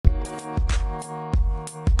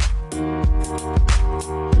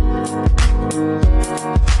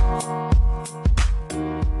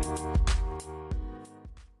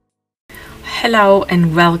Hello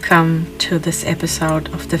and welcome to this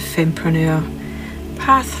episode of the Fempreneur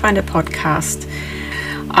Pathfinder podcast.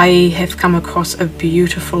 I have come across a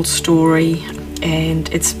beautiful story, and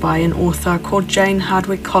it's by an author called Jane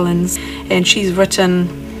Hardwick Collins, and she's written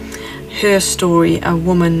her story, A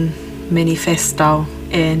Womanifesto,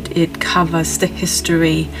 and it covers the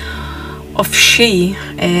history of she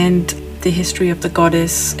and the history of the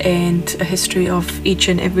goddess and a history of each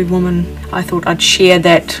and every woman. I thought I'd share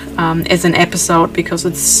that as an episode because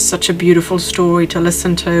it's such a beautiful story to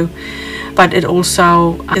listen to, but it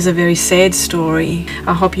also is a very sad story.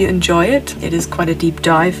 I hope you enjoy it. It is quite a deep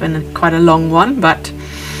dive and quite a long one, but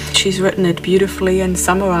she's written it beautifully and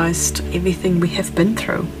summarized everything we have been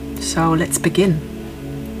through. So let's begin.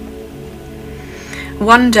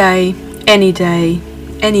 One day, any day,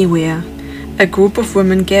 anywhere, a group of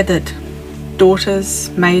women gathered. Daughters,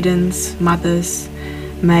 maidens, mothers,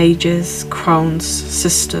 mages, crones,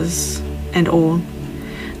 sisters, and all.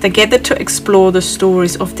 They gathered to explore the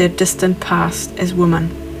stories of their distant past as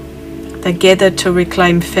women. They gathered to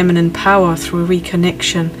reclaim feminine power through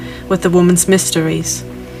reconnection with the woman's mysteries.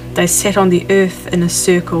 They sat on the earth in a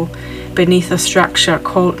circle beneath a structure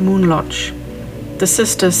called Moon Lodge. The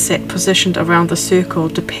sisters sat positioned around the circle,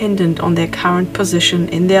 dependent on their current position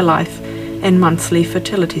in their life and monthly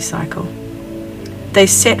fertility cycle. They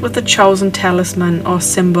sat with a chosen talisman or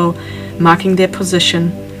symbol marking their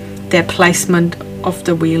position, their placement of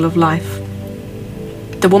the wheel of life.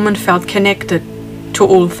 The woman felt connected to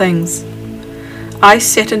all things. I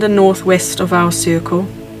sat in the northwest of our circle,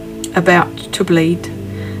 about to bleed.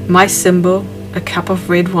 My symbol, a cup of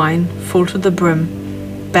red wine, full to the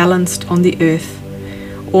brim, balanced on the earth,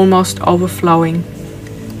 almost overflowing,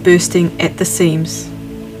 bursting at the seams.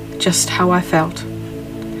 Just how I felt.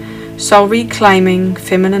 So reclaiming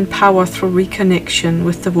feminine power through reconnection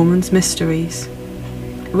with the woman's mysteries.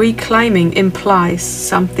 Reclaiming implies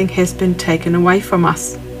something has been taken away from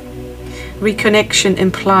us. Reconnection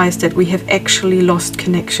implies that we have actually lost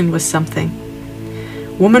connection with something.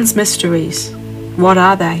 Woman's mysteries, what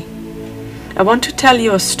are they? I want to tell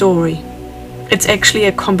you a story. It's actually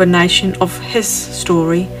a combination of his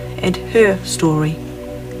story and her story.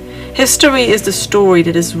 History is the story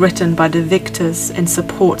that is written by the victors and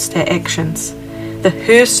supports their actions. The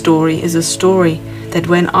her story is a story that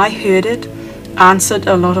when I heard it, answered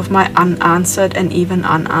a lot of my unanswered and even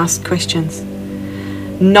unasked questions.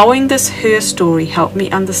 Knowing this her story helped me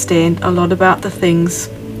understand a lot about the things,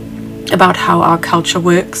 about how our culture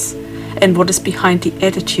works and what is behind the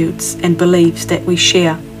attitudes and beliefs that we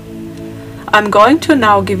share. I'm going to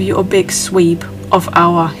now give you a big sweep of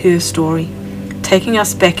our her story, taking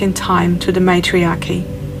us back in time to the matriarchy,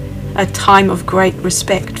 a time of great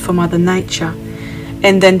respect for Mother Nature,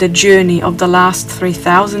 and then the journey of the last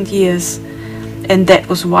 3,000 years, and that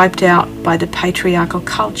was wiped out by the patriarchal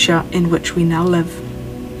culture in which we now live.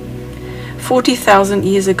 40,000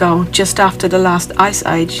 years ago, just after the last ice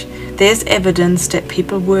age, there's evidence that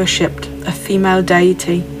people worshipped a female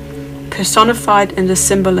deity, personified in the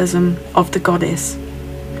symbolism of the goddess.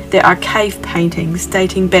 There are cave paintings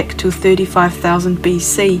dating back to 35,000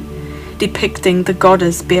 BC, depicting the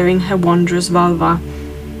goddess bearing her wondrous vulva.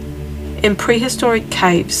 In prehistoric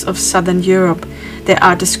caves of southern Europe, there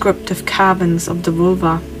are descriptive carvings of the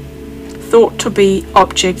vulva, thought to be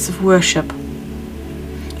objects of worship.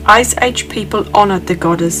 Ice Age people honored the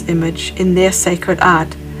goddess image in their sacred art,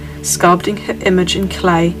 sculpting her image in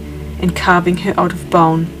clay and carving her out of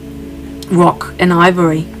bone, rock, and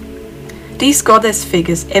ivory. These goddess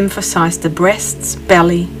figures emphasize the breasts,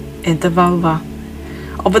 belly, and the vulva.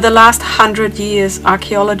 Over the last 100 years,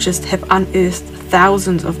 archaeologists have unearthed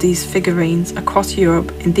thousands of these figurines across Europe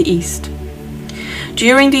and the East.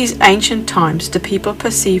 During these ancient times, the people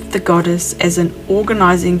perceived the goddess as an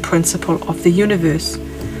organizing principle of the universe,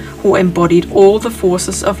 who embodied all the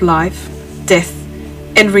forces of life, death,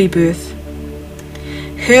 and rebirth.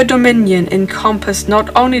 Her dominion encompassed not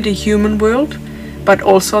only the human world, but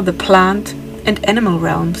also the plant and animal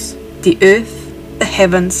realms, the earth, the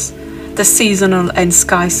heavens, the seasonal and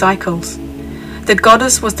sky cycles. The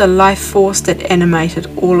goddess was the life force that animated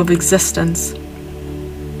all of existence.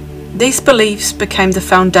 These beliefs became the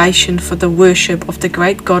foundation for the worship of the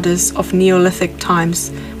great goddess of Neolithic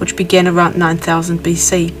times, which began around 9000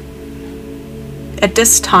 BC. At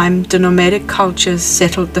this time, the nomadic cultures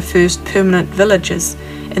settled the first permanent villages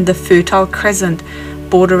in the Fertile Crescent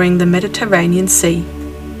bordering the Mediterranean Sea.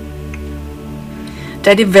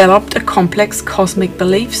 They developed a complex cosmic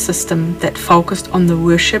belief system that focused on the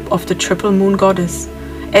worship of the triple moon goddess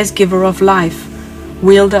as giver of life,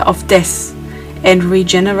 wielder of death, and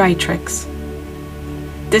regeneratrix.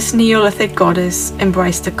 This Neolithic goddess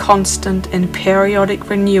embraced a constant and periodic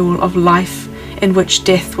renewal of life in which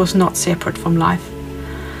death was not separate from life.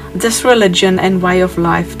 This religion and way of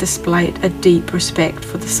life displayed a deep respect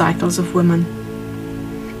for the cycles of women.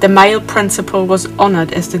 The male principle was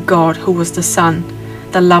honored as the god who was the son,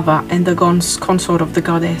 the lover, and the consort of the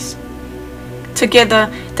goddess. Together,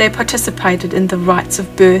 they participated in the rites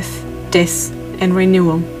of birth, death, and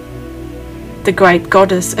renewal. The great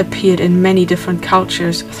goddess appeared in many different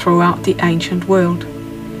cultures throughout the ancient world.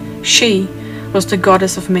 She was the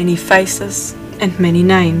goddess of many faces and many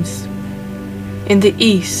names. In the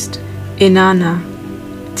East, Inanna,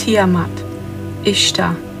 Tiamat,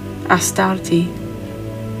 Ishtar, Astarte.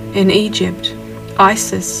 In Egypt,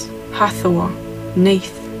 Isis, Hathor,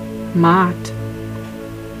 Neith, Maat.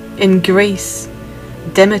 In Greece,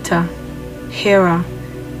 Demeter, Hera,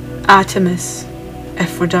 Artemis,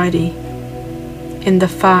 Aphrodite. In the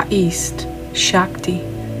Far East, Shakti,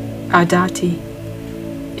 Adati.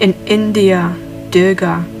 In India,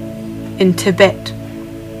 Durga. In Tibet,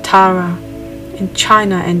 Tara. In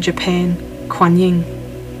China and Japan, Kuan Yin.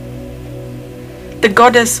 The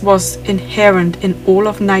goddess was inherent in all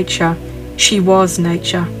of nature. She was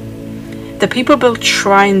nature. The people built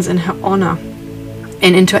shrines in her honor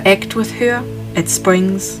and interact with her at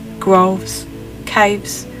springs, groves,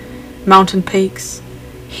 caves, mountain peaks,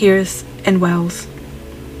 heaths and wells.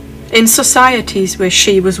 In societies where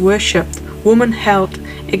she was worshipped, women held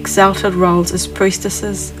exalted roles as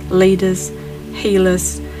priestesses, leaders,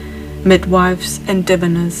 healers, midwives and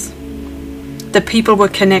diviners. The people were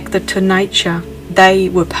connected to nature. They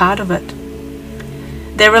were part of it.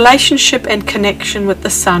 Their relationship and connection with the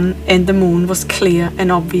sun and the moon was clear and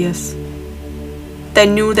obvious. They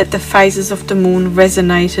knew that the phases of the moon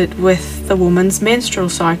resonated with the woman's menstrual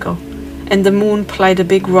cycle, and the moon played a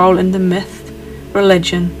big role in the myth,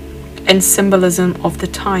 religion, and symbolism of the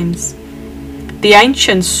times. The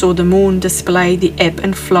ancients saw the moon display the ebb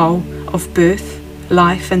and flow of birth,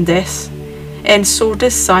 life and death, and saw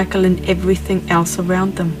this cycle in everything else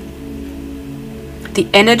around them. The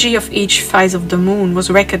energy of each phase of the moon was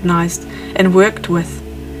recognized and worked with.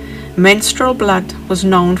 Menstrual blood was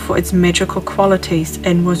known for its magical qualities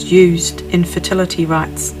and was used in fertility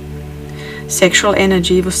rites. Sexual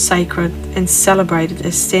energy was sacred and celebrated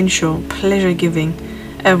as sensual, pleasure-giving,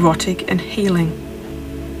 erotic and healing.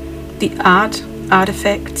 The art,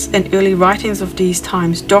 artifacts and early writings of these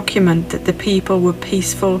times document that the people were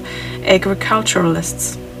peaceful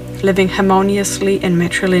agriculturalists, living harmoniously in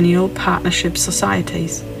matrilineal partnership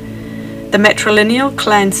societies. The matrilineal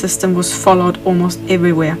clan system was followed almost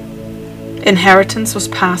everywhere. Inheritance was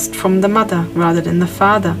passed from the mother rather than the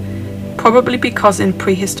father, probably because in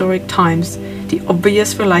prehistoric times the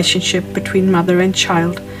obvious relationship between mother and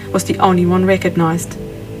child was the only one recognized.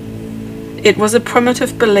 It was a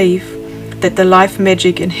primitive belief that the life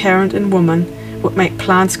magic inherent in woman would make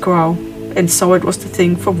plants grow, and so it was the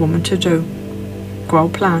thing for women to do: grow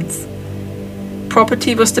plants.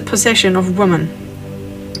 Property was the possession of women,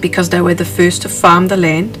 because they were the first to farm the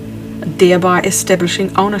land, thereby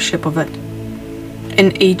establishing ownership of it.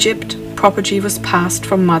 In Egypt, property was passed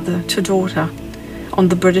from mother to daughter. On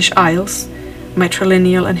the British Isles,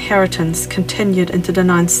 matrilineal inheritance continued into the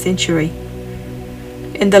 9th century.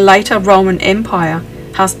 In the later Roman Empire,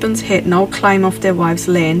 husbands had no claim of their wife's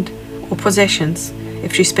land or possessions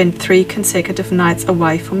if she spent 3 consecutive nights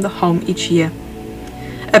away from the home each year.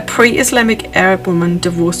 A pre-Islamic Arab woman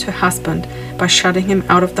divorced her husband by shutting him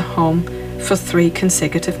out of the home for 3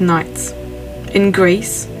 consecutive nights. In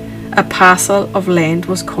Greece, a parcel of land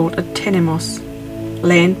was called a tenemos,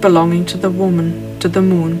 land belonging to the woman, to the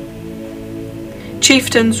moon.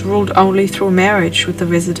 Chieftains ruled only through marriage with the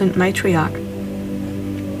resident matriarch.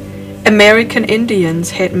 American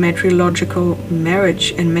Indians had matrilogical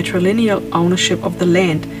marriage, and matrilineal ownership of the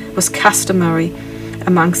land was customary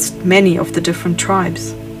amongst many of the different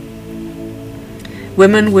tribes.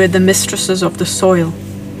 Women were the mistresses of the soil.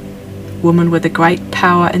 Women were the great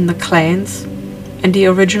power in the clans, and the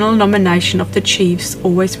original nomination of the chiefs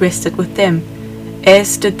always rested with them,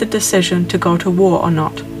 as did the decision to go to war or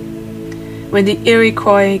not. When the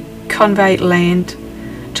Iroquois conveyed land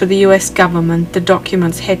to the US government, the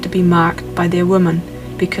documents had to be marked by their women,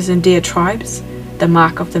 because in their tribes, the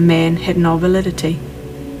mark of the man had no validity.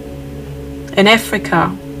 In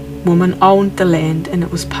Africa, women owned the land, and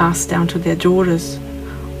it was passed down to their daughters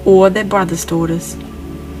or their brothers' daughters.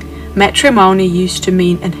 Matrimony used to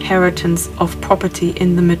mean inheritance of property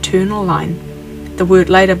in the maternal line. The word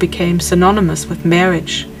later became synonymous with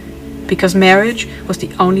marriage, because marriage was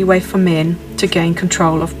the only way for men to gain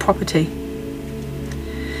control of property.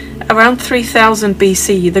 Around 3000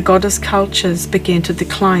 BC, the goddess cultures began to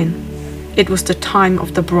decline. It was the time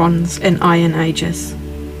of the Bronze and Iron Ages.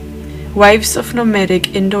 Waves of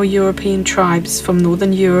nomadic Indo-European tribes from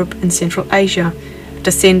Northern Europe and Central Asia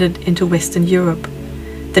descended into Western Europe,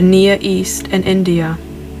 the Near East and India.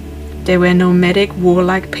 They were nomadic,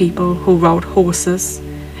 warlike people who rode horses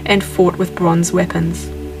and fought with bronze weapons.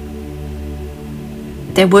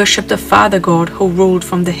 They worshipped a father god who ruled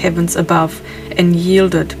from the heavens above and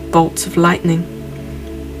yielded bolts of lightning.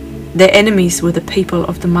 Their enemies were the people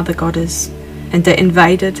of the mother goddess, and they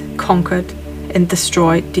invaded, conquered, and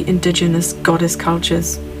destroyed the indigenous goddess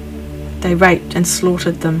cultures. They raped and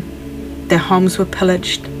slaughtered them. Their homes were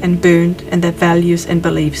pillaged and burned, and their values and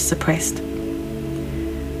beliefs suppressed.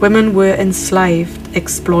 Women were enslaved,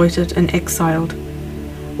 exploited, and exiled.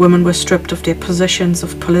 Women were stripped of their positions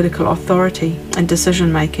of political authority and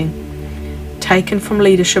decision-making, taken from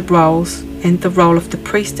leadership roles, and the role of the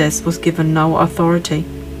priestess was given no authority.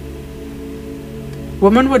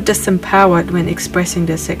 Women were disempowered when expressing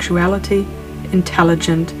their sexuality,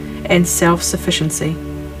 intelligence, and self-sufficiency.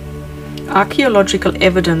 Archaeological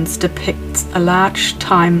evidence depicts a large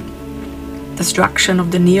time destruction of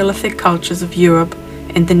the Neolithic cultures of Europe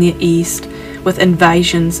and the Near East with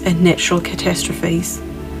invasions and natural catastrophes.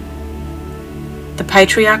 The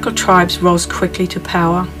patriarchal tribes rose quickly to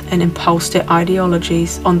power and imposed their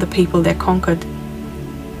ideologies on the people they conquered.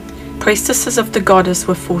 Priestesses of the goddess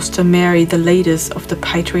were forced to marry the leaders of the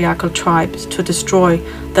patriarchal tribes to destroy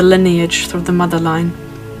the lineage through the motherline.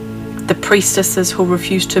 The priestesses who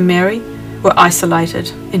refused to marry were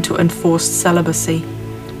isolated into enforced celibacy.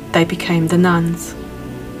 They became the nuns.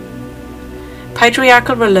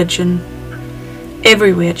 Patriarchal religion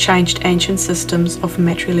everywhere changed ancient systems of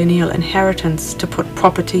matrilineal inheritance to put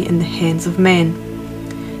property in the hands of men.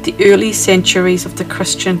 The early centuries of the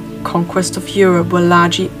Christian conquest of Europe were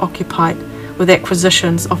largely occupied with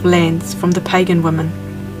acquisitions of lands from the pagan women.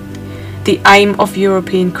 The aim of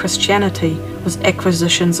European Christianity was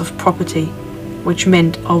acquisitions of property, which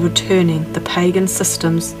meant overturning the pagan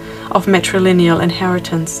systems of matrilineal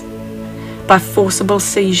inheritance. By forcible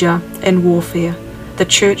seizure and warfare, the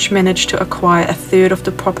Church managed to acquire a third of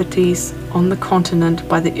the properties on the continent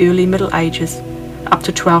by the early Middle Ages, up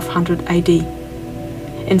to 1200 AD.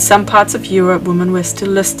 In some parts of Europe, women were still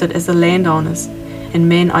listed as the landowners, and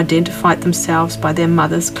men identified themselves by their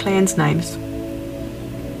mothers' clans' names.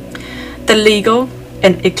 The legal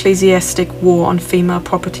and ecclesiastic war on female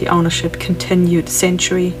property ownership continued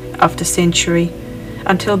century after century,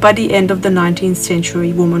 until by the end of the 19th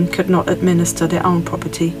century women could not administer their own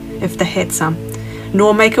property, if they had some,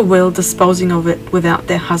 nor make a will disposing of it without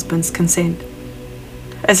their husband's consent.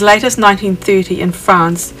 As late as 1930 in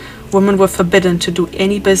France, women were forbidden to do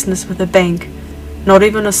any business with a bank, not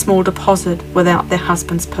even a small deposit, without their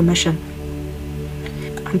husband's permission.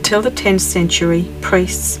 Until the 10th century,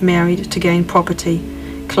 priests married to gain property,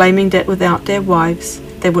 claiming that without their wives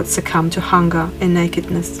they would succumb to hunger and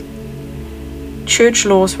nakedness. Church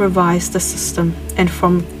laws revised the system, and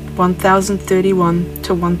from 1031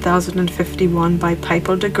 to 1051 by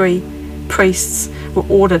papal decree, priests were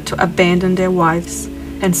ordered to abandon their wives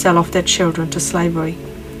and sell off their children to slavery.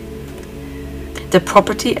 The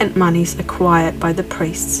property and monies acquired by the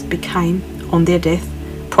priests became, on their death,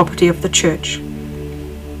 property of the church.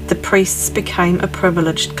 The priests became a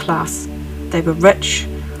privileged class. They were rich,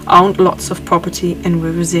 owned lots of property, and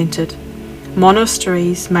were resented.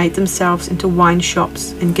 Monasteries made themselves into wine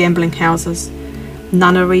shops and gambling houses.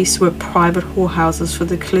 Nunneries were private whorehouses for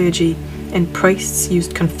the clergy, and priests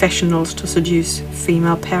used confessionals to seduce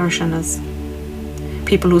female parishioners.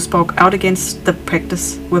 People who spoke out against the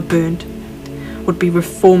practice were burned. Would-be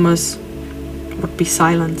reformers would be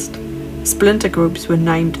silenced. Splinter groups were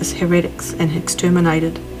named as heretics and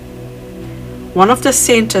exterminated. One of the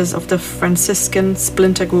centers of the Franciscan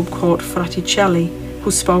splinter group called Fraticelli,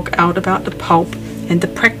 who spoke out about the Pope and the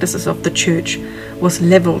practices of the Church, was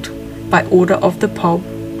leveled by order of the Pope,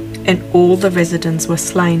 and all the residents were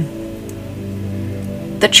slain.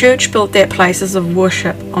 The Church built their places of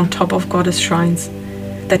worship on top of goddess shrines.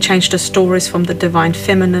 They changed the stories from the divine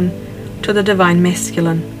feminine to the divine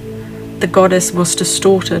masculine. The goddess was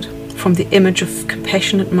distorted from the image of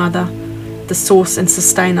compassionate mother, the source and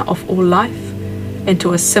sustainer of all life,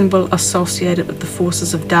 into a symbol associated with the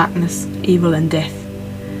forces of darkness, evil, and death.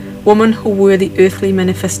 Women who were the earthly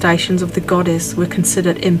manifestations of the goddess were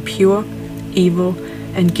considered impure, evil,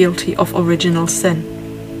 and guilty of original sin.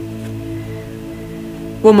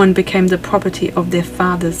 Women became the property of their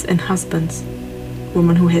fathers and husbands.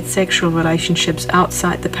 women who had sexual relationships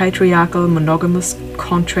outside the patriarchal monogamous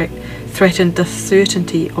contract threatened the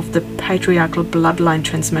certainty of the patriarchal bloodline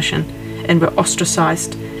transmission and were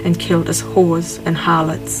ostracized and killed as whores and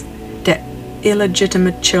harlots. Their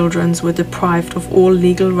illegitimate children were deprived of all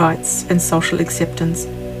legal rights and social acceptance.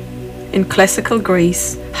 In classical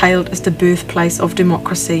Greece, hailed as the birthplace of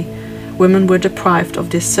democracy, women were deprived of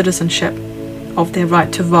their citizenship, of their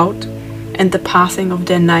right to vote, and the passing of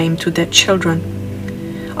their name to their children.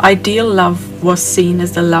 Ideal love was seen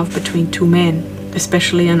as the love between two men,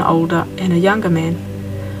 especially an older and a younger man.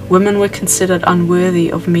 Women were considered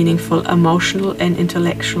unworthy of meaningful emotional and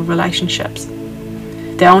intellectual relationships.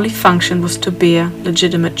 Their only function was to bear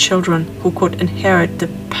legitimate children who could inherit the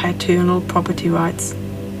paternal property rights.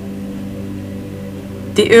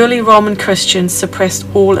 The early Roman Christians suppressed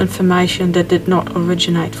all information that did not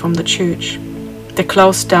originate from the Church. They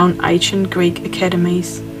closed down ancient Greek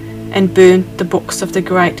academies and burned the books of the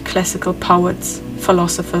great classical poets,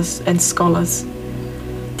 philosophers, and scholars.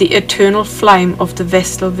 The eternal flame of the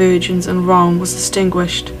Vestal Virgins in Rome was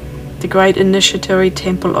extinguished. The great initiatory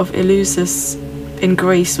temple of Eleusis in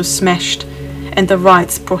Greece was smashed, and the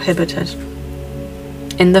rites prohibited.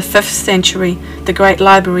 In the 5th century, the great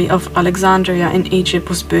library of Alexandria in Egypt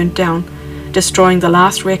was burnt down, destroying the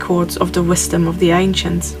last records of the wisdom of the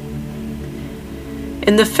ancients.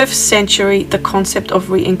 In the 5th century, the concept of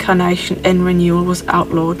reincarnation and renewal was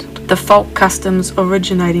outlawed. The folk customs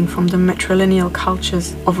originating from the matrilineal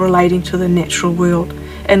cultures of relating to the natural world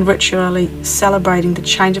and ritually celebrating the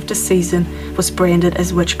change of the season was branded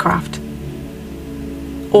as witchcraft.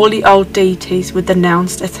 All the old deities were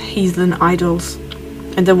denounced as heathen idols,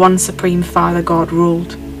 and the one supreme Father God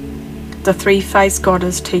ruled. The three-faced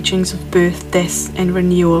goddess teachings of birth, death, and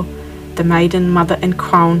renewal, the maiden, mother, and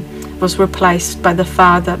crown, was replaced by the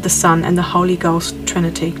Father, the Son, and the Holy Ghost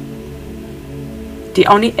Trinity. The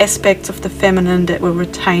only aspects of the feminine that were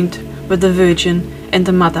retained were the Virgin and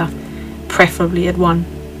the Mother, preferably at one.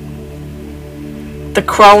 The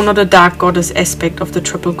crown or the dark goddess aspect of the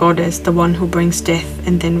triple goddess, the one who brings death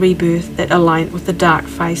and then rebirth, that aligned with the dark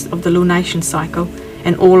phase of the lunation cycle,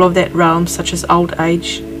 and all of that realm such as old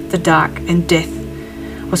age, the dark, and death,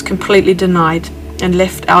 was completely denied and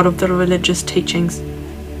left out of the religious teachings.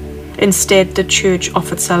 Instead, the Church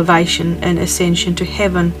offered salvation and ascension to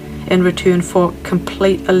heaven in return for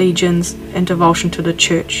complete allegiance and devotion to the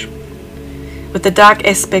Church. With the dark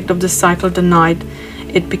aspect of the cycle denied,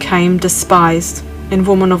 it became despised, and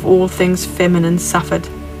woman of all things feminine suffered.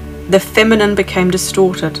 The feminine became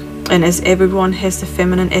distorted, and as everyone has the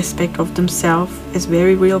feminine aspect of themselves as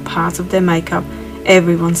very real parts of their makeup,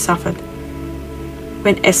 everyone suffered.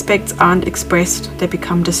 When aspects aren't expressed, they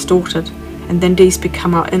become distorted, and then these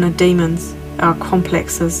become our inner demons, our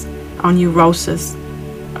complexes, our neuroses,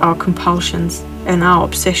 our compulsions, and our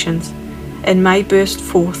obsessions, and may burst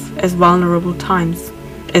forth as vulnerable times,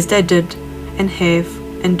 as they did, and have,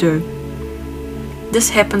 and do. This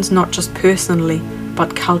happens not just personally,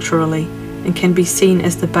 but culturally, and can be seen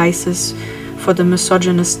as the basis for the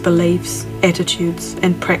misogynist beliefs, attitudes,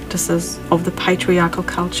 and practices of the patriarchal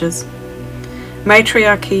cultures.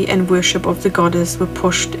 Matriarchy and worship of the goddess were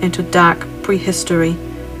pushed into dark prehistory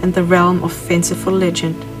and the realm of fanciful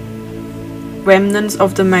legend. Remnants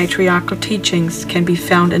of the matriarchal teachings can be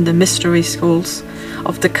found in the mystery schools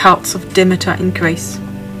of the cults of Demeter in Greece,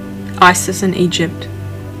 Isis in Egypt,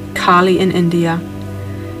 Kali in India,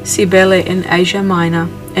 Cybele in Asia Minor,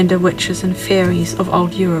 and the witches and fairies of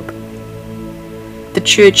old Europe. The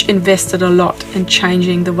Church invested a lot in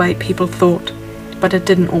changing the way people thought, but it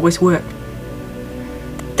didn't always work.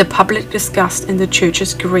 The public disgust in the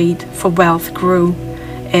Church's greed for wealth grew,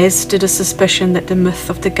 as did a suspicion that the myth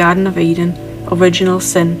of the Garden of Eden, original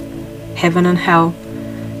sin, heaven and hell,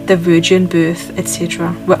 the virgin birth,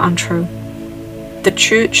 etc. were untrue. The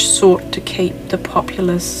Church sought to keep the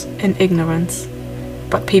populace in ignorance,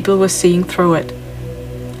 but people were seeing through it.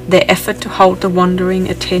 Their effort to hold the wandering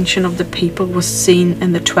attention of the people was seen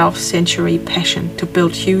in the 12th century passion to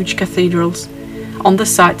build huge cathedrals on the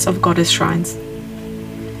sites of goddess shrines.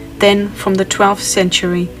 Then, from the 12th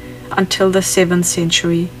century until the 7th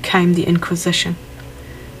century, came the Inquisition,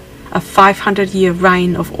 a 500-year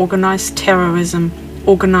reign of organized terrorism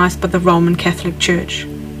organized by the Roman Catholic Church.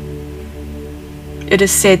 It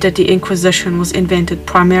is said that the Inquisition was invented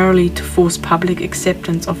primarily to force public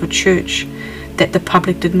acceptance of a church that the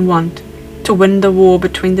public didn't want, to win the war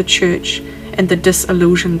between the Church and the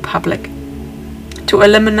disillusioned public, to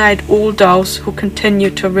eliminate all those who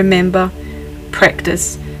continued to remember,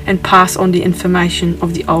 practice, and pass on the information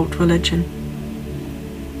of the old religion.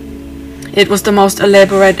 It was the most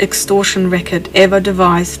elaborate extortion racket ever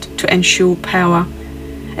devised to ensure power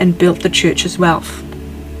and built the church's wealth.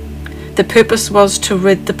 The purpose was to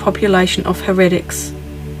rid the population of heretics,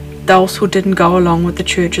 those who didn't go along with the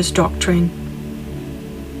church's doctrine.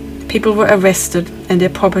 People were arrested and their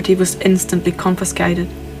property was instantly confiscated.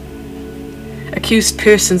 Accused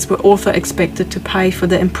persons were also expected to pay for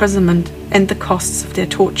their imprisonment and the costs of their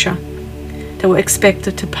torture. They were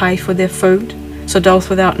expected to pay for their food, so those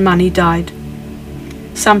without money died.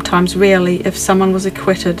 Sometimes, rarely, if someone was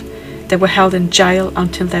acquitted, they were held in jail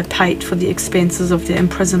until they paid for the expenses of their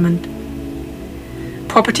imprisonment.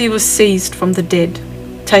 Property was seized from the dead,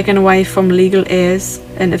 taken away from legal heirs,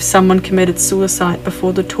 and if someone committed suicide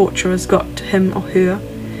before the torturers got to him or her,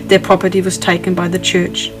 their property was taken by the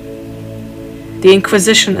church. The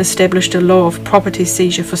Inquisition established a law of property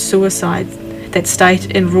seizure for suicide that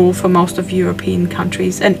stayed in rule for most of European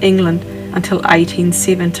countries and England until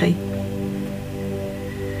 1870.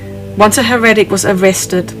 Once a heretic was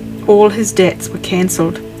arrested, all his debts were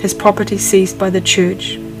cancelled, his property seized by the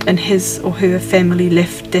church, and his or her family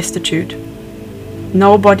left destitute.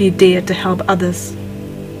 Nobody dared to help others,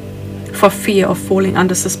 for fear of falling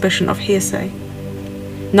under suspicion of heresy.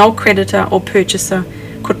 No creditor or purchaser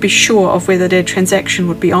could be sure of whether their transaction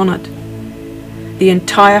would be honoured. The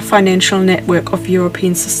entire financial network of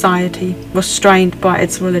European society was strained by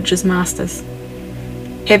its religious masters.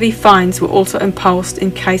 Heavy fines were also imposed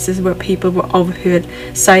in cases where people were overheard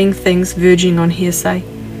saying things verging on heresy,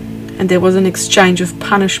 and there was an exchange of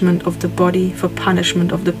punishment of the body for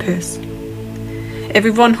punishment of the purse.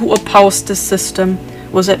 Everyone who opposed this system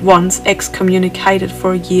was at once excommunicated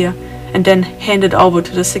for a year and then handed over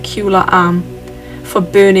to the secular arm for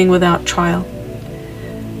burning without trial.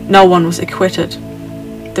 No one was acquitted.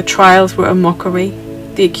 The trials were a mockery.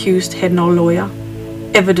 The accused had no lawyer.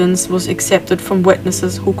 Evidence was accepted from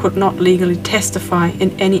witnesses who could not legally testify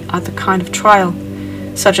in any other kind of trial,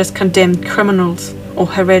 such as condemned criminals or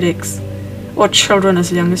heretics, or children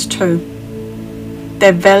as young as 2.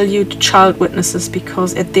 They valued child witnesses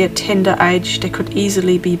because at their tender age they could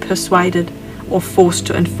easily be persuaded or forced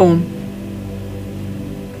to inform.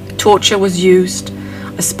 Torture was used,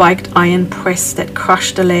 a spiked iron press that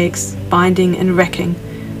crushed the legs, binding and racking,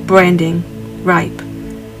 branding, rape.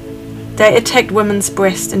 They attacked women's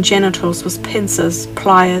breasts and genitals with pincers,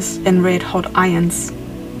 pliers, and red-hot irons.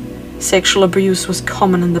 Sexual abuse was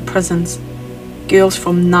common in the prisons. Girls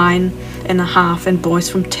from 9.5 and boys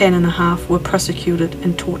from 10.5 were persecuted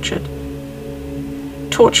and tortured.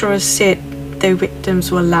 Torturers said their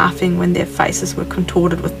victims were laughing when their faces were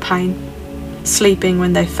contorted with pain, sleeping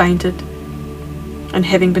when they fainted, and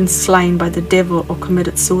having been slain by the devil or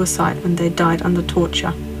committed suicide when they died under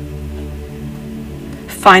torture.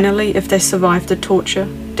 Finally, if they survived the torture,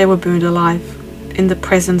 they were burned alive in the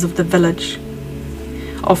presence of the village.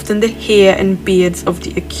 Often the hair and beards of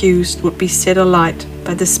the accused would be set alight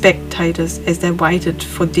by the spectators as they waited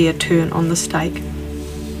for their turn on the stake.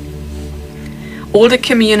 All the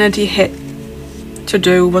community had to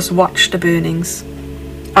do was watch the burnings.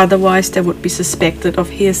 Otherwise they would be suspected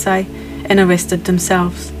of heresy and arrested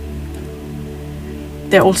themselves.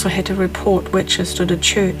 They also had to report witches to the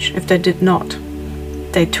church. If they did not,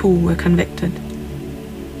 they too were convicted.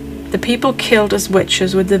 The people killed as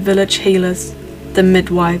witches were the village healers, the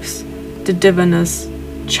midwives, the diviners,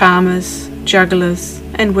 charmers, jugglers,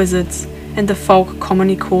 and wizards, and the folk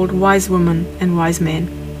commonly called wise women and wise men.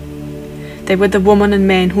 They were the woman and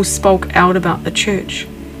man who spoke out about the church.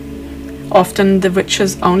 Often the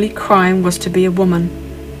witch's only crime was to be a woman.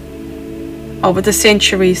 Over the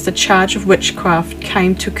centuries, the charge of witchcraft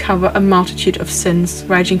came to cover a multitude of sins,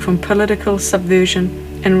 ranging from political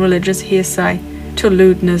subversion and religious heresy to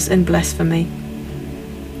lewdness and blasphemy.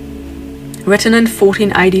 Written in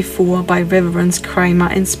 1484 by Reverends Kramer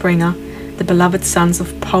and Springer, the beloved sons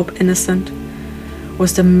of Pope Innocent,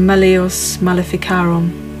 was the Malleus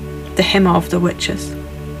Maleficarum, the hammer of the witches.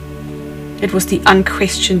 It was the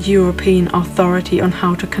unquestioned European authority on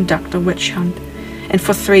how to conduct a witch hunt, and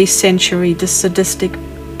for 3 centuries the sadistic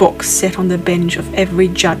book sat on the bench of every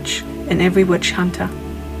judge and every witch hunter.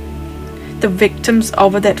 The victims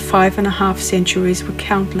over that 5.5 centuries were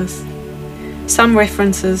countless. Some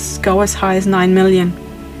references go as high as 9 million.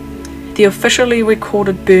 The officially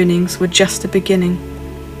recorded burnings were just the beginning.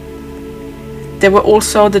 There were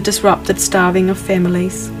also the disrupted starving of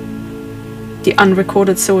families, the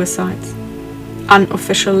unrecorded suicides,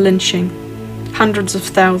 unofficial lynching, hundreds of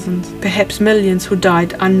thousands, perhaps millions who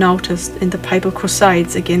died unnoticed in the papal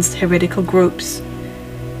crusades against heretical groups.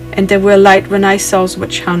 And there were late Renaissance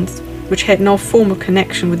witch hunts which had no formal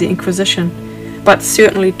connection with the Inquisition, but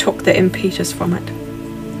certainly took their impetus from it.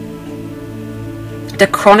 The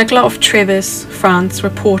chronicler of Treves, France,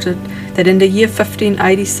 reported that in the year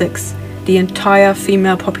 1586 the entire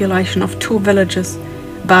female population of 2 villages,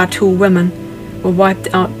 bar 2 women, were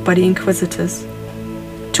wiped out by the Inquisitors.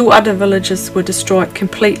 2 other villages were destroyed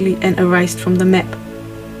completely and erased from the map.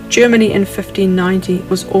 Germany in 1590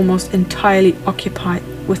 was almost entirely occupied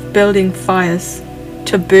with building fires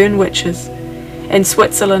to burn witches, and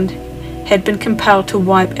Switzerland had been compelled to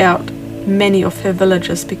wipe out many of her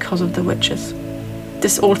villages because of the witches.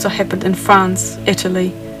 This also happened in France,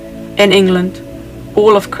 Italy, and England,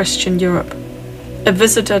 all of Christian Europe. A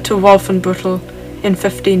visitor to Wolfenbüttel in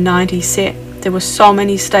 1590 said there were so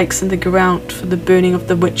many stakes in the ground for the burning of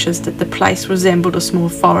the witches that the place resembled a small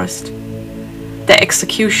forest. The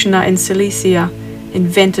executioner in Silesia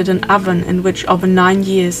invented an oven in which over 9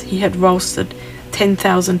 years he had roasted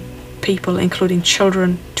 10,000 people, including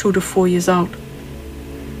children 2 to 4 years old.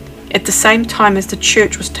 At the same time as the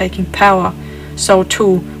church was taking power, so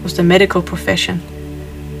too was the medical profession.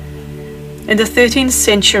 In the 13th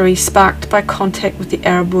century, sparked by contact with the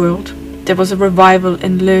Arab world, there was a revival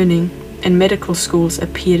in learning, and medical schools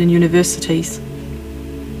appeared in universities.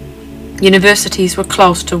 Universities were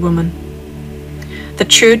closed to women. The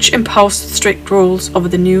church imposed strict rules over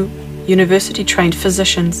the new university-trained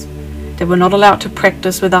physicians. They were not allowed to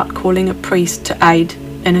practice without calling a priest to aid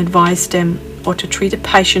and advise them, or to treat a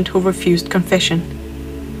patient who refused confession.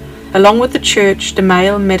 Along with the church, the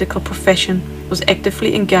male medical profession was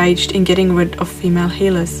actively engaged in getting rid of female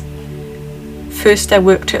healers. First, they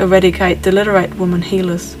worked to eradicate the literate woman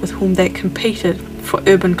healers with whom they competed for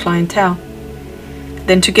urban clientele.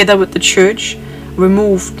 Then, together with the church,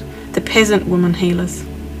 removed the peasant woman healers.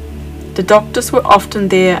 The doctors were often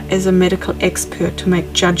there as a medical expert to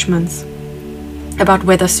make judgments about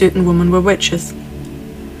whether certain women were witches.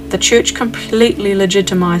 The church completely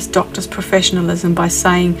legitimized doctors' professionalism by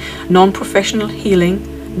saying non-professional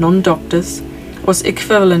healing, non-doctors, was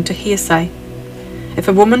equivalent to hearsay. If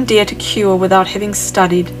a woman dared to cure without having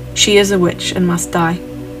studied, she is a witch and must die.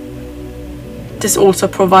 This also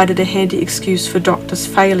provided a handy excuse for doctors'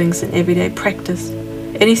 failings in everyday practice.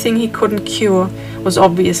 Anything he couldn't cure was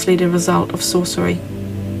obviously the result of sorcery.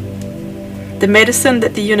 The medicine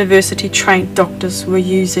that the university-trained doctors were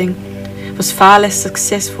using was far less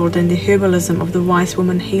successful than the herbalism of the wise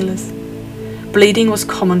woman healers. Bleeding was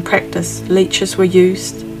common practice, leeches were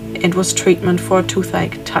used, and was treatment for a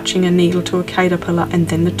toothache, touching a needle to a caterpillar and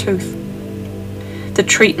then the tooth. The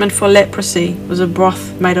treatment for leprosy was a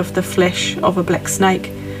broth made of the flesh of a black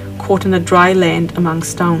snake caught in a dry land among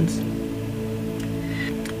stones.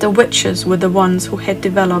 The witches were the ones who had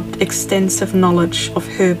developed extensive knowledge of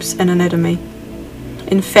herbs and anatomy.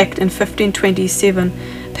 In fact, in 1527,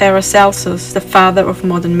 Paracelsus, the father of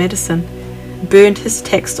modern medicine, burned his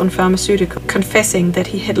text on pharmaceuticals, confessing that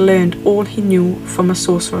he had learned all he knew from a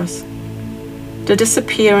sorceress. The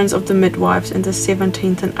disappearance of the midwives in the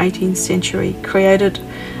 17th and 18th century created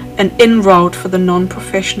an inroad for the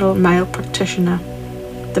non-professional male practitioner,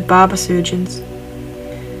 the barber surgeons.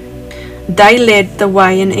 They led the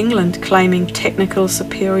way in England, claiming technical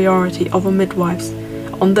superiority over midwives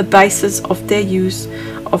on the basis of their use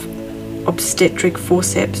of obstetric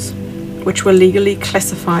forceps, which were legally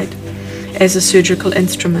classified as a surgical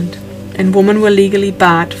instrument, and women were legally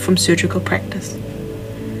barred from surgical practice.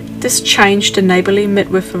 This changed the neighborly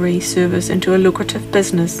midwifery service into a lucrative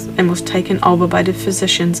business and was taken over by the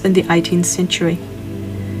physicians in the 18th century.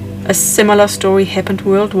 A similar story happened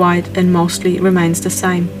worldwide and mostly remains the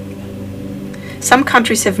same. Some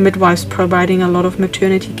countries have midwives providing a lot of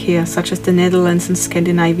maternity care, such as the Netherlands and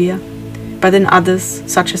Scandinavia, but in others,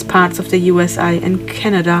 such as parts of the USA and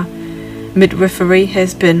Canada, midwifery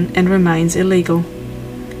has been and remains illegal.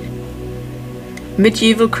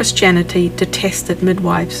 Medieval Christianity detested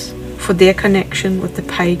midwives for their connection with the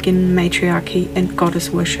pagan matriarchy and goddess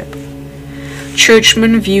worship.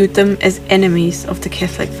 Churchmen viewed them as enemies of the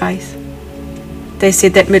Catholic faith. They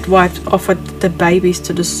said that midwives offered the babies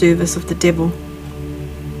to the service of the devil.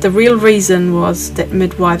 The real reason was that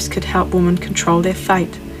midwives could help women control their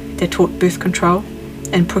fate. They taught birth control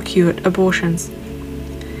and procured abortions.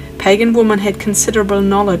 Pagan women had considerable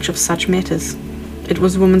knowledge of such matters. It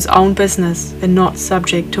was women's own business and not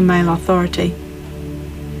subject to male authority.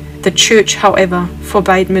 The church, however,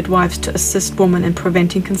 forbade midwives to assist women in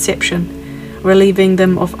preventing conception, relieving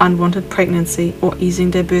them of unwanted pregnancy or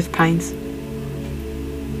easing their birth pains.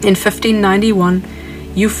 In 1591,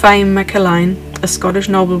 Euphane MacAlane, a Scottish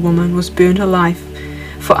noblewoman, was burned alive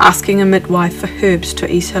for asking a midwife for herbs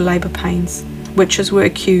to ease her labour pains. Witches were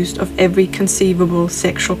accused of every conceivable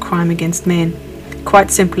sexual crime against man.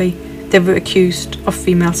 Quite simply, they were accused of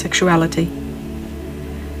female sexuality.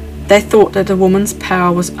 They thought that a woman's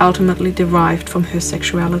power was ultimately derived from her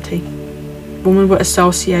sexuality. women were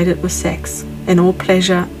associated with sex, and all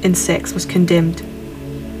pleasure in sex was condemned.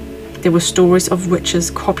 There were stories of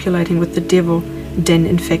witches copulating with the devil, then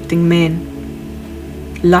infecting men.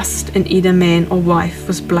 Lust in either man or wife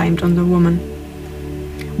was blamed on the woman.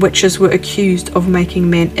 Witches were accused of making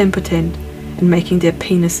men impotent and making their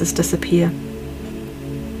penises disappear.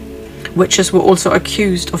 Witches were also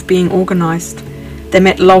accused of being organized. They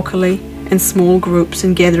met locally in small groups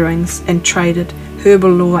and gatherings and traded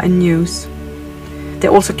herbal lore and news. They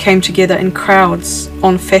also came together in crowds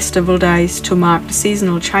on festival days to mark the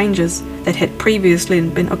seasonal changes that had previously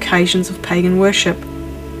been occasions of pagan worship.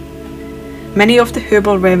 Many of the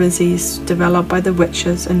herbal remedies developed by the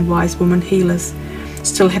witches and wise woman healers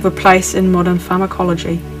still have a place in modern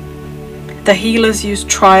pharmacology. The healers used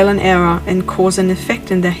trial and error and cause and effect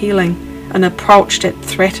in their healing, an approach that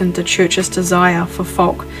threatened the church's desire for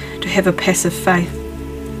folk to have a passive faith.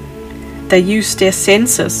 They used their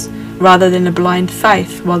senses rather than a blind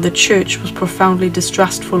faith, while the church was profoundly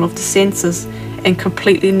distrustful of the senses and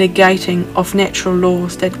completely negating of natural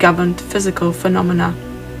laws that governed physical phenomena.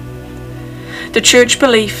 The church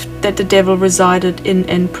believed that the devil resided in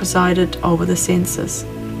and presided over the senses.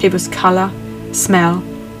 He was colour, smell,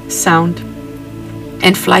 sound,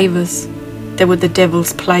 and flavours. They were the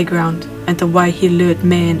devil's playground and the way he lured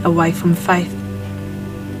man away from faith.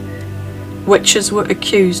 Witches were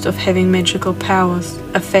accused of having magical powers,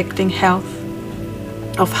 affecting health,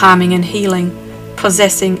 of harming and healing,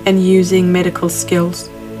 possessing and using medical skills.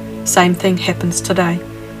 Same thing happens today.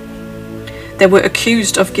 They were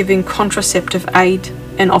accused of giving contraceptive aid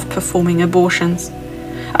and of performing abortions.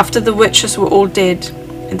 After the witches were all dead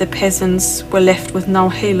and the peasants were left with no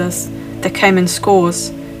healers, they came in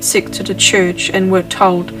scores, sick to the church, and were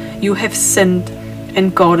told, "You have sinned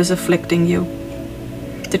and God is afflicting you."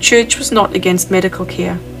 The church was not against medical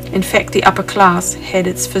care. In fact, the upper class had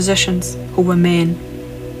its physicians, who were men.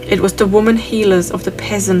 It was the woman healers of the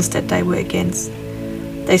peasants that they were against.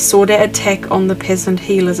 They saw their attack on the peasant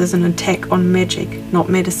healers as an attack on magic, not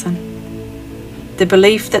medicine. They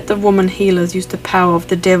believed that the woman healers used the power of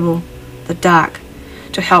the devil, the dark,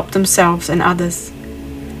 to help themselves and others.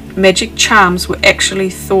 Magic charms were actually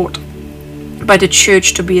thought by the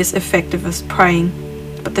church to be as effective as praying,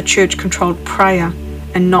 but the church controlled prayer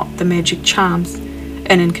and not the magic charms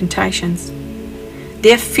and incantations.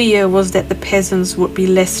 Their fear was that the peasants would be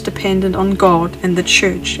less dependent on God and the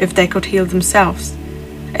church if they could heal themselves,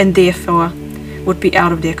 and therefore would be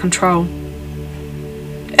out of their control.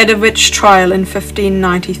 At a witch trial in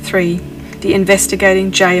 1593, the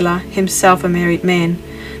investigating jailer, himself a married man,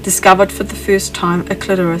 discovered for the first time a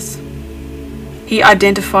clitoris. He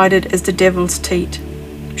identified it as the devil's teat,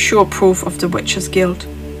 sure proof of the witch's guilt.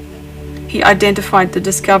 He identified the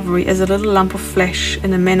discovery as a little lump of flesh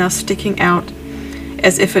in a manner sticking out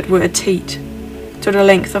as if it were a teat, to the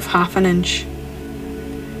length of 1/2 inch.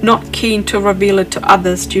 Not keen to reveal it to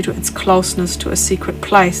others due to its closeness to a secret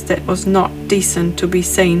place that was not decent to be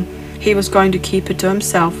seen, he was going to keep it to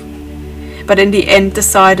himself, but in the end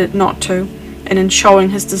decided not to, and in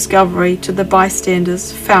showing his discovery to the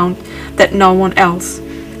bystanders found that no one else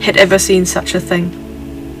had ever seen such a thing.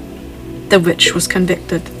 The witch was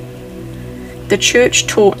convicted. The church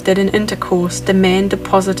taught that in intercourse the man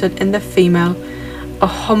deposited in the female a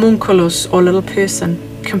homunculus or little person,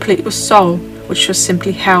 complete with soul, which was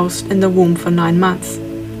simply housed in the womb for 9 months,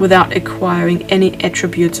 without acquiring any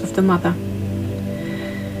attributes of the mother.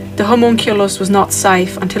 The homunculus was not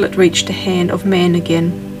safe until it reached the hand of man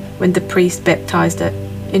again, when the priest baptized it,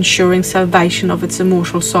 ensuring salvation of its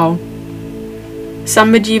immortal soul.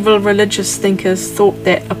 Some medieval religious thinkers thought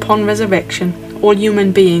that upon resurrection all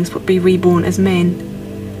human beings would be reborn as men.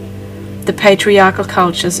 The patriarchal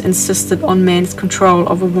cultures insisted on man's control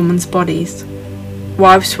over women's bodies.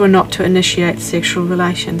 Wives were not to initiate sexual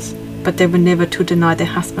relations, but they were never to deny their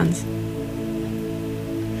husbands.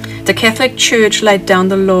 The Catholic Church laid down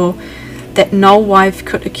the law that no wife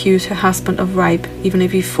could accuse her husband of rape, even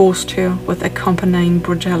if he forced her with accompanying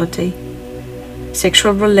brutality.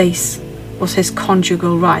 Sexual release was his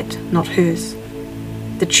conjugal right, not hers.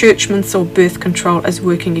 The churchmen saw birth control as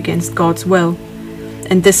working against God's will,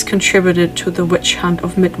 and this contributed to the witch hunt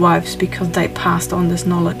of midwives because they passed on this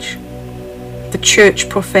knowledge. The church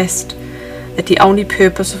professed that the only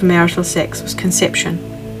purpose of marital sex was conception,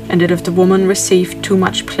 and that if the woman received too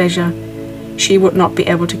much pleasure, she would not be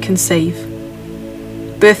able to conceive.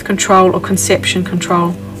 Birth control or conception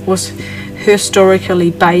control was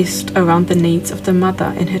historically based around the needs of the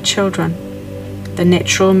mother and her children. The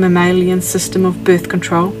natural mammalian system of birth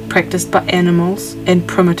control, practiced by animals and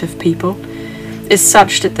primitive people, is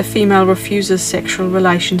such that the female refuses sexual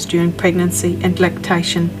relations during pregnancy and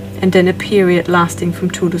lactation and then a period lasting from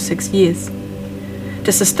 2 to 6 years.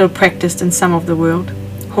 This is still practiced in some of the world,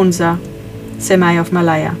 Hunza, Semai of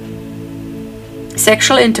Malaya.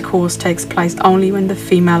 Sexual intercourse takes place only when the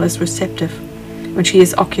female is receptive. When she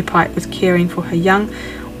is occupied with caring for her young,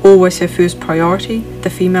 always her first priority, the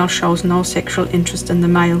female shows no sexual interest in the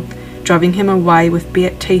male, driving him away with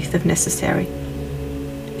bared teeth if necessary.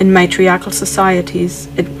 In matriarchal societies,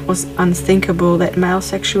 it was unthinkable that male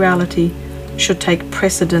sexuality should take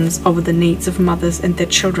precedence over the needs of mothers and their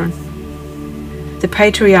children. The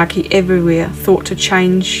patriarchy everywhere thought to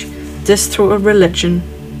change this through a religion.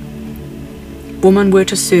 Women were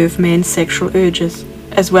to serve men's sexual urges,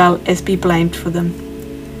 as well as be blamed for them,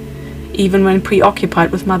 even when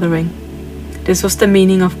preoccupied with mothering. This was the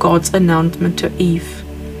meaning of God's announcement to Eve: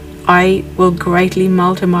 I will greatly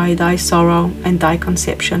multiply thy sorrow and thy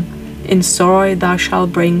conception. In sorrow thou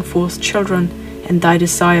shalt bring forth children, and thy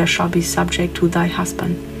desire shall be subject to thy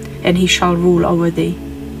husband, and he shall rule over thee.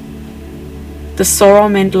 The sorrow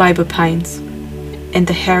meant labor pains, and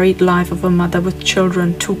the harried life of a mother with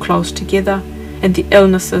children too close together, and the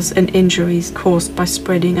illnesses and injuries caused by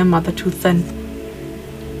spreading a mother too thin.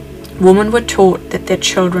 Women were taught that their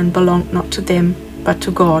children belonged not to them, but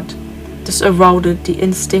to God. This eroded the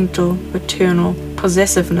instinctual, maternal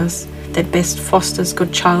possessiveness that best fosters good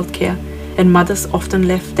childcare, and mothers often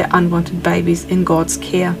left their unwanted babies in God's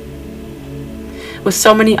care. With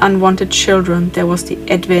so many unwanted children, there was the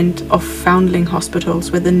advent of foundling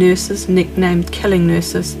hospitals, where the nurses, nicknamed killing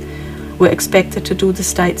nurses, were expected to do the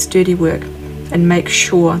state's dirty work and make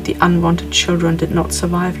sure the unwanted children did not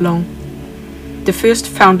survive long. The first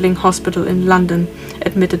foundling hospital in London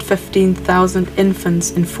admitted 15,000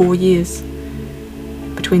 infants in 4 years,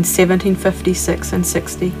 between 1756 and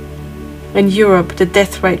 60. In Europe, the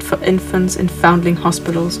death rate for infants in foundling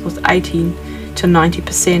hospitals was 18 to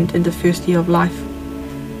 90% in the first year of life.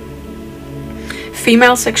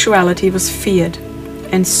 Female sexuality was feared,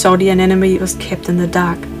 and so the enemy was kept in the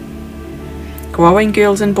dark. Growing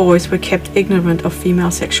girls and boys were kept ignorant of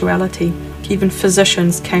female sexuality. Even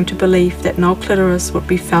physicians came to believe that no clitoris would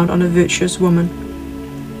be found on a virtuous woman.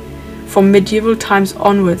 From medieval times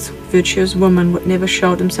onwards, virtuous women would never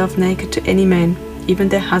show themselves naked to any man, even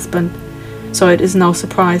their husband, so it is no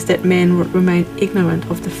surprise that men would remain ignorant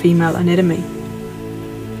of the female anatomy.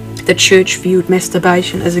 The Church viewed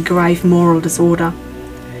masturbation as a grave moral disorder.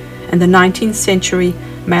 In the 19th century,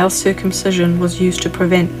 male circumcision was used to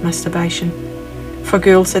prevent masturbation. For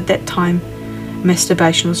girls at that time,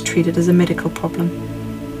 masturbation was treated as a medical problem.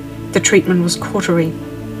 The treatment was cautery,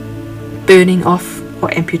 burning off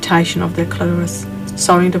or amputation of the clitoris,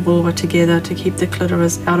 sewing the vulva together to keep the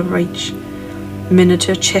clitoris out of reach,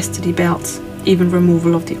 miniature chastity belts, even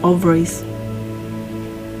removal of the ovaries.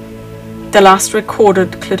 The last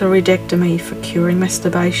recorded clitoridectomy for curing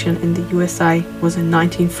masturbation in the USA was in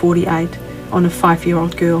 1948 on a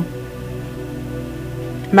 5-year-old girl.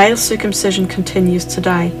 Male circumcision continues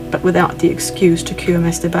today, but without the excuse to cure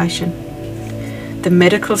masturbation. The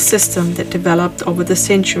medical system that developed over the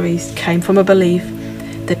centuries came from a belief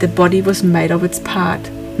that the body was made of its part,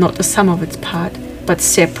 not the sum of its part, but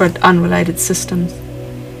separate, unrelated systems.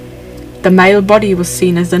 The male body was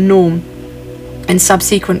seen as the norm, and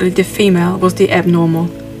subsequently the female was the abnormal.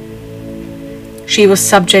 She was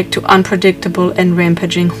subject to unpredictable and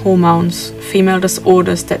rampaging hormones, female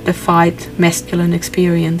disorders that defied masculine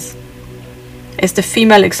experience. As the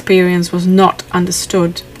female experience was not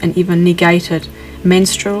understood and even negated,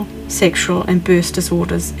 menstrual, sexual and birth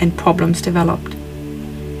disorders and problems developed.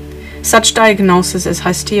 Such diagnoses as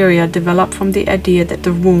hysteria developed from the idea that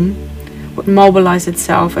the womb would mobilize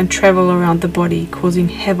itself and travel around the body, causing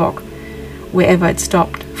havoc wherever it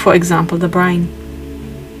stopped, for example the brain.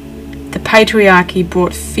 The patriarchy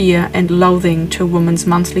brought fear and loathing to a woman's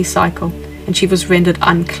monthly cycle, and she was rendered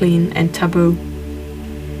unclean and taboo.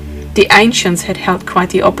 The ancients had held quite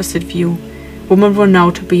the opposite view. Women were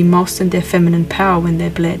known to be most in their feminine power when they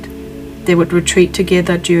bled. They would retreat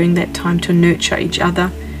together during that time to nurture each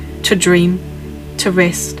other, to dream, to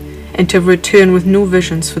rest, and to return with new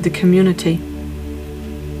visions for the community.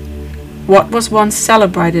 What was once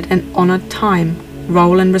celebrated and honored time,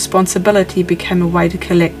 role and responsibility became a way to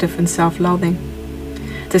collective and self-loathing.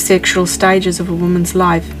 The sexual stages of a woman's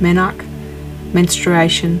life, menarche,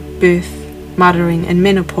 menstruation, birth, mothering and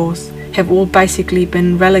menopause, have all basically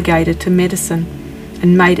been relegated to medicine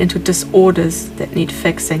and made into disorders that need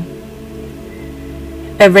fixing.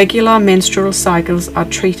 Irregular menstrual cycles are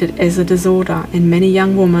treated as a disorder, and many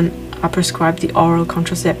young women are prescribed the oral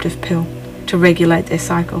contraceptive pill to regulate their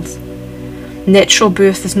cycles. Natural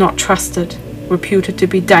birth is not trusted, reputed to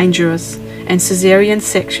be dangerous, and caesarean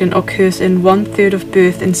section occurs in 1/3 of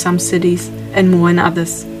birth in some cities and more in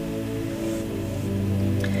others.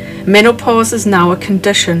 Menopause is now a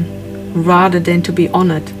condition rather than to be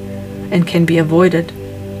honored and can be avoided.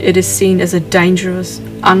 It is seen as a dangerous,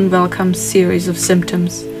 unwelcome series of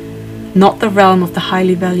symptoms, not the realm of the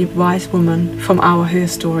highly valued wise woman from our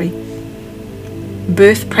HERSTORY.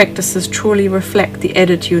 Birth practices truly reflect the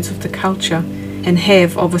attitudes of the culture and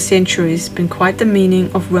have over centuries been quite the meaning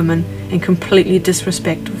of women and completely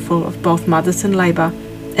disrespectful of both mothers in labour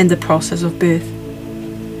and the process of birth.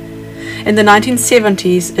 In the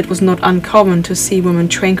 1970s, it was not uncommon to see women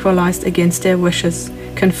tranquilized against their wishes,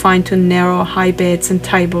 confined to narrow high beds and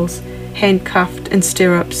tables, handcuffed in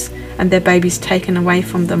stirrups, and their babies taken away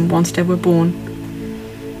from them once they were born.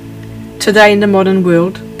 Today in the modern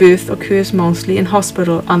world, birth occurs mostly in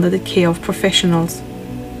hospital under the care of professionals.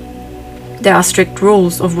 There are strict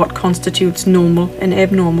rules of what constitutes normal and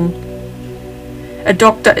abnormal. A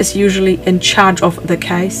doctor is usually in charge of the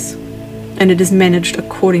case, and it is managed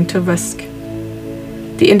according to risk.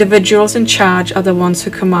 The individuals in charge are the ones who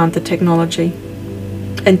command the technology,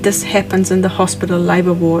 and this happens in the hospital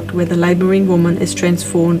labour ward, where the labouring woman is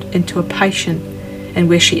transformed into a patient and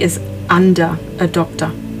where she is under a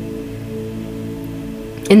doctor.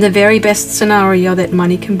 In the very best scenario that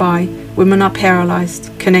money can buy, women are paralysed,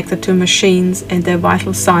 connected to machines, and their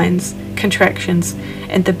vital signs, contractions,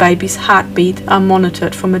 and the baby's heartbeat are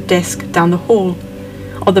monitored from a desk down the hall,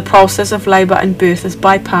 or the process of labour and birth is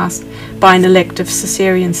bypassed by an elective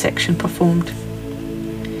caesarean section performed.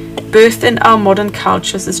 Birth in our modern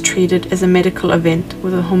cultures is treated as a medical event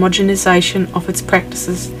with a homogenization of its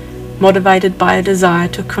practices, motivated by a desire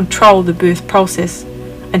to control the birth process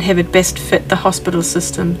and have it best fit the hospital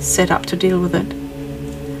system set up to deal with it.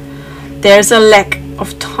 There is a lack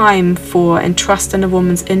of time for and trust in a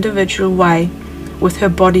woman's individual way with her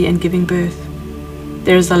body and giving birth.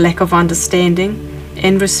 There is a lack of understanding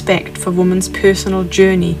and respect for woman's personal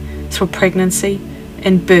journey through pregnancy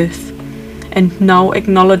and birth, and no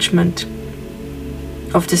acknowledgement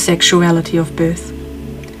of the sexuality of birth.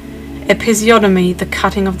 Episiotomy, the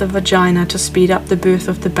cutting of the vagina to speed up the birth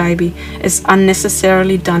of the baby, is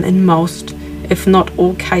unnecessarily done in most, if not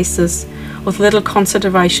all cases, with little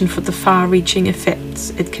consideration for the far-reaching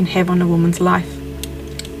effects it can have on a woman's life.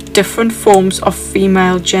 Different forms of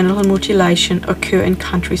female genital mutilation occur in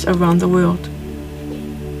countries around the world.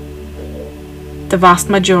 The vast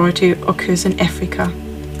majority occurs in Africa,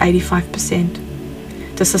 85%.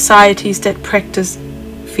 The societies that practice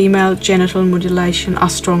female genital mutilation are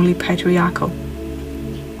strongly patriarchal.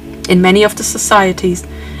 In many of the societies,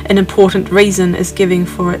 an important reason is given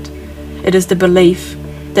for it. It is the belief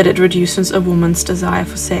that it reduces a woman's desire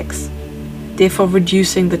for sex, therefore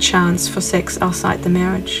reducing the chance for sex outside the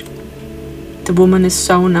marriage. The woman is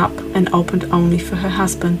sewn up and opened only for her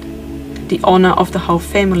husband. The honor of the whole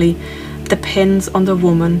family depends on the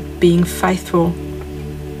woman being faithful.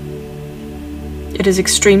 It is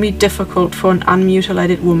extremely difficult for an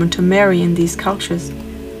unmutilated woman to marry in these cultures.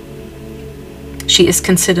 She is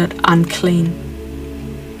considered unclean.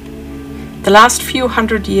 The last few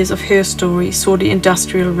hundred years of HERSTORY saw the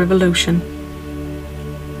Industrial Revolution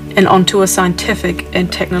and onto a scientific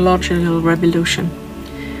and technological revolution.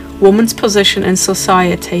 Women's position in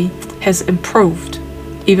society has improved,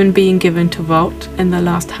 even being given to vote in the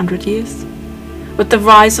last 100 years. With the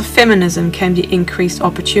rise of feminism came the increased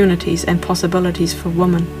opportunities and possibilities for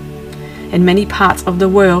women. In many parts of the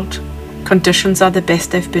world, conditions are the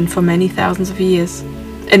best they've been for many thousands of years.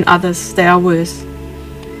 In others, they are worse.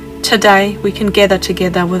 Today, we can gather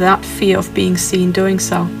together without fear of being seen doing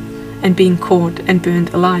so, and being caught and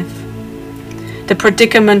burned alive. The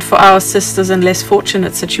predicament for our sisters in less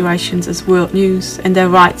fortunate situations is world news, and their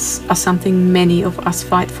rights are something many of us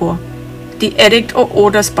fight for. The edict or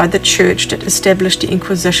orders by the Church that established the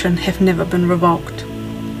Inquisition have never been revoked.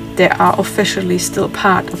 They are officially still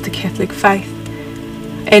part of the Catholic faith,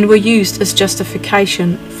 and were used as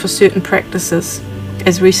justification for certain practices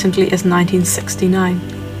as recently as 1969.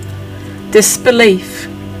 This belief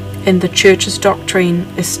in the Church's doctrine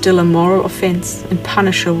is still a moral offence and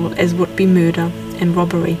punishable as would be murder and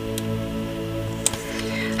robbery.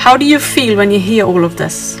 How do you feel when you hear all of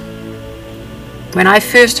this? When I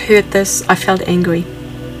first heard this, I felt angry.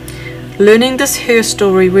 Learning this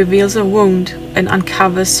HERSTORY reveals a wound and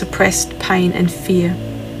uncovers suppressed pain and fear.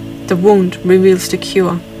 The wound reveals the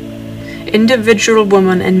cure. Individual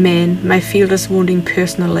women and men may feel this wounding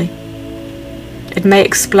personally. It may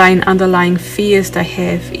explain underlying fears they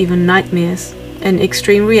have, even nightmares, and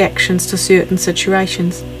extreme reactions to certain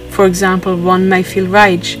situations. For example, one may feel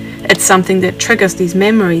rage at something that triggers these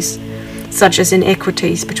memories, such as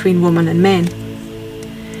inequities between women and men.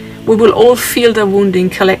 We will all feel the wounding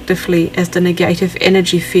collectively as the negative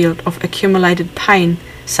energy field of accumulated pain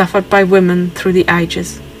suffered by women through the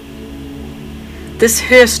ages. This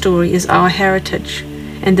her story is our heritage,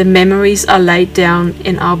 and the memories are laid down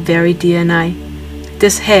in our very DNA.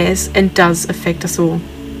 This has and does affect us all.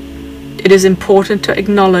 It is important to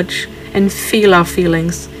acknowledge and feel our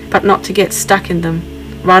feelings, but not to get stuck in them,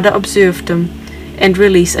 rather observe them and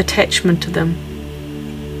release attachment to them.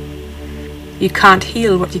 You can't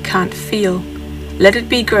heal what you can't feel. Let it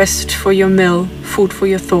be grist for your mill, food for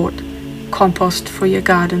your thought, compost for your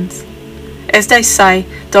gardens. As they say,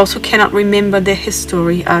 those who cannot remember their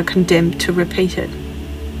history are condemned to repeat it.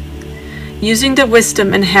 Using the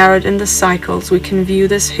wisdom inherent in the cycles, we can view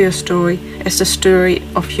this her story as the story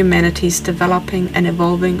of humanity's developing and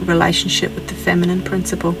evolving relationship with the feminine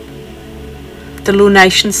principle. The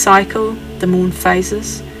lunation cycle, the moon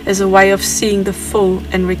phases, is a way of seeing the full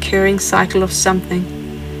and recurring cycle of something,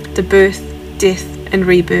 the birth, death and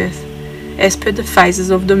rebirth, as per the phases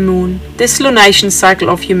of the moon. This lunation cycle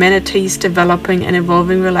of humanity's developing and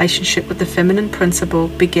evolving relationship with the feminine principle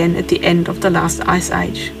began at the end of the last ice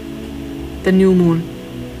age, the new moon,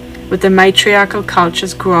 with the matriarchal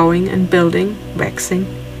cultures growing and building, waxing,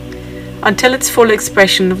 until its full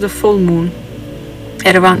expression of the full moon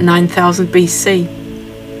at around 9000 BC,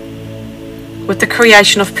 with the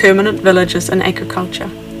creation of permanent villages and agriculture.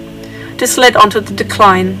 This led on to the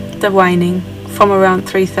decline, the waning, from around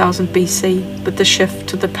 3000 BC, with the shift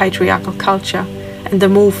to the patriarchal culture and the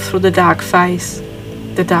move through the dark phase,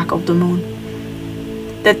 the dark of the moon,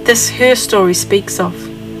 that this her story speaks of,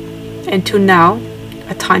 and to now,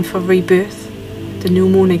 a time for rebirth, the new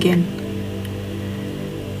moon again.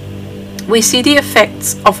 We see the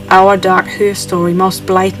effects of our dark her story most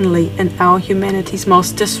blatantly in our humanity's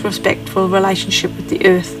most disrespectful relationship with the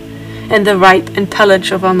earth, and the rape and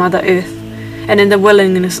pillage of our Mother Earth, and in the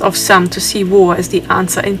willingness of some to see war as the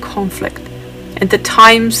answer in conflict. And the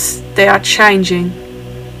times, they are changing.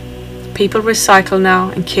 People recycle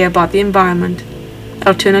now and care about the environment.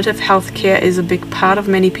 Alternative health care is a big part of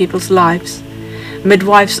many people's lives.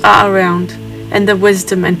 Midwives are around, and the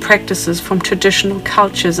wisdom and practices from traditional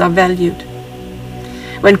cultures are valued.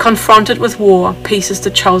 When confronted with war, peace is the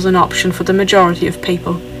chosen option for the majority of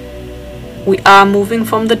people. We are moving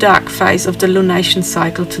from the dark phase of the lunation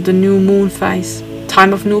cycle to the new moon phase,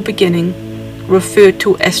 time of new beginning, referred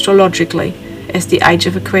to astrologically as the age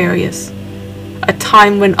of Aquarius, a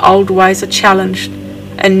time when old ways are challenged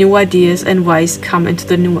and new ideas and ways come into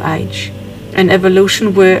the new age, and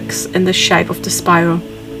evolution works in the shape of the spiral,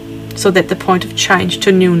 so that the point of change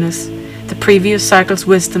to newness, the previous cycle's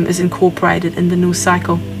wisdom, is incorporated in the new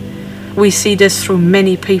cycle. We see this through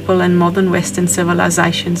many people in modern Western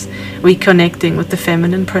civilizations reconnecting with the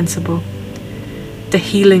feminine principle. The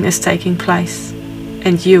healing is taking place,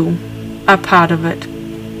 and you are part of it.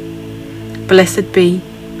 Blessed be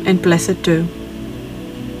and blessed do.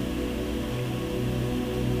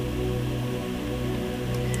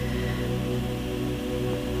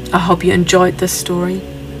 I hope you enjoyed this story.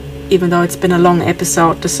 Even though it's been a long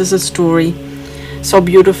episode, this is a story so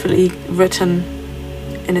beautifully written,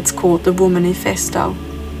 and it's called the Womanifesto.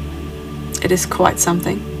 It is quite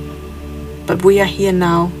something. But we are here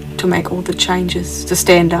now to make all the changes, to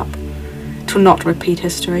stand up, to not repeat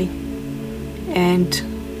history. And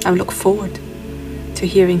I look forward to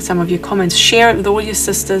hearing some of your comments. Share it with all your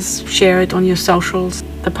sisters, share it on your socials.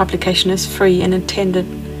 The publication is free and intended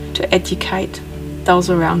to educate those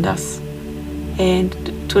around us and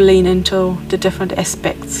to lean into the different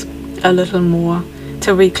aspects a little more,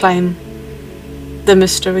 to reclaim the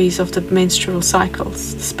mysteries of the menstrual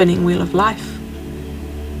cycles, the spinning wheel of life.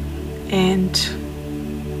 And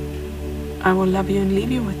I will love you and leave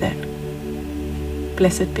you with that.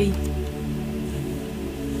 Blessed be.